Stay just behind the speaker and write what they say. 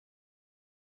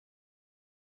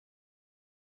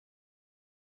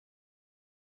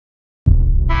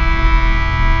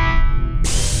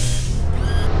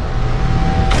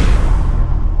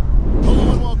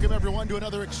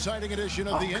exciting edition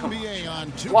of the NBA on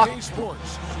 2K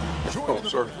Sports. Oh,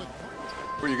 sorry.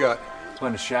 What you got?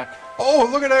 Playing a Shaq. Oh,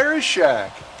 look at there is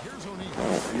Shaq.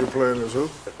 You're playing as who?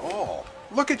 Oh,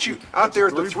 look at you out there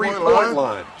at the three-point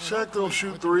line. Shaq don't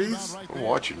shoot threes. I'm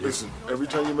watching you. Listen, every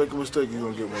time you make a mistake, you're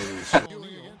going to get one of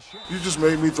these. You just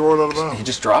made me throw it out of bounds. He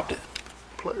just dropped it.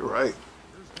 Play right.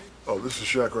 Oh, this is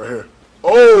Shaq right here.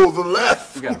 Oh, the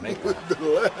left. You got to make that. The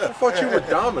left. I thought you were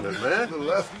dominant, man. The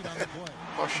left.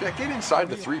 Oh, Shaq, get inside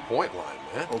the three-point line,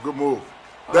 man. Oh, good move.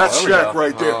 That's there we Shaq go.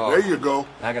 right there. Oh. There you go.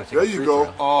 Now I gotta take There a you free go.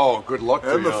 throw. Oh, good luck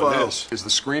to And you the on foul. this. Is the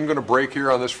screen going to break here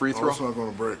on this free Oh, throw? it's not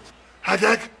going to break.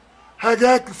 Hagak.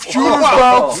 Shooter's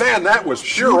Oh, bounce. man, that was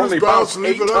pure. Shooter's Only bounce. bounced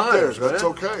Leave 8 it up there. times, That's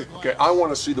man. okay. Okay, I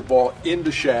want to see the ball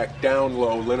into Shaq, down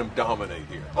low, let him dominate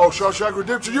here. Oh, Shawshank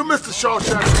Redemption. You missed the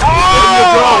Shawshank.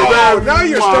 Oh, there you go. now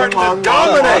you're starting to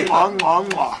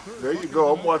dominate. There you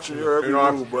go. I'm watching your every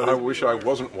move, buddy. I wish I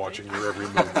wasn't watching your every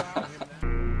move.